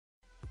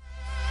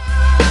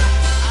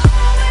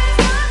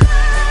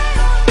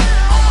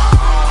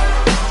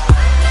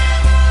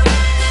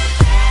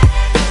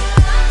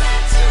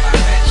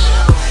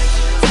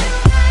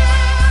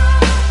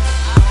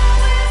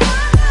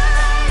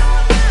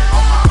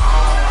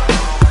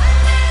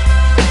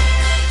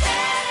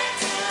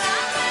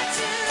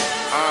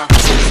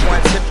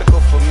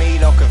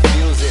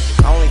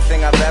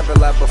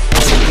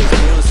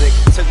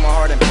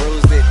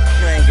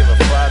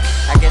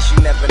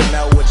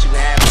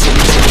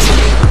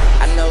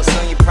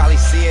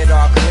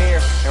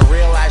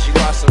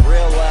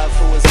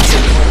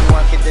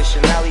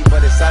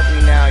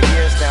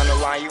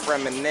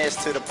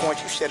to the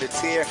point you shed a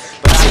tear.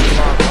 But I'll be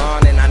long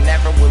gone and I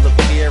never will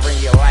appear in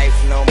your life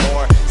no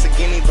more. So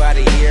give me by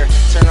the ear,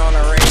 turn on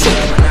the radio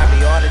and I'll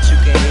be all that you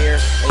can hear.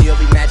 And you'll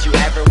be mad you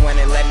ever went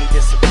and let me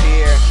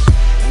disappear.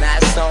 And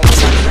that's so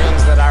many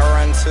dreams that I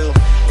run to.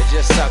 It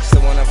just sucks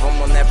that one of them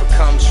will never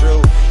come true.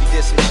 You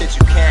did some shit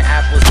you can't,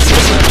 apples to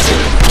your do.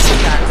 You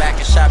got back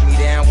and shot me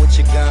down with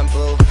your gun,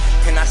 boo.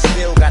 And I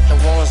still got the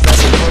wounds that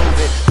prove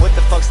it. What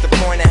the fuck's the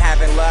point of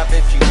having love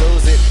if you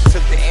lose it?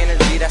 Took the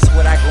energy, that's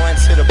what I go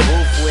into the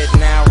booth with.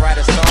 Now I write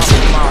a song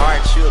from my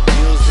heart, you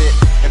abuse it.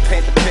 And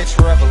paint the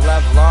picture of a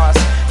love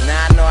lost.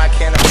 Now I know I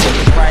can't afford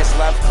the price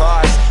love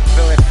costs.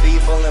 Feeling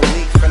feeble and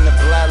weak from the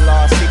blood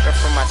loss. Seeping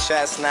from my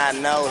chest, now I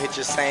know it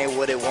just ain't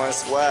what it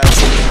once was.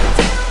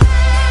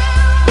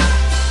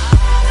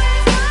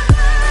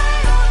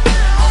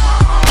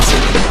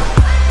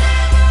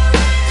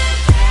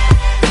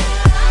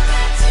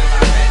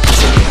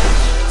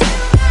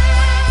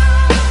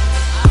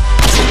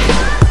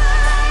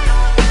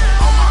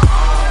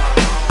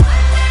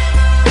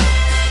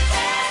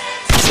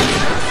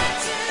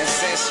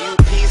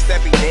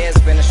 Every day has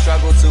been a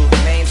struggle to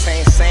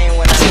maintain sane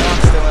when I know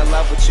I'm still in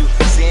love with you.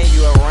 Seeing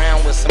you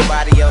around with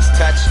somebody else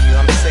touching you,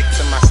 I'm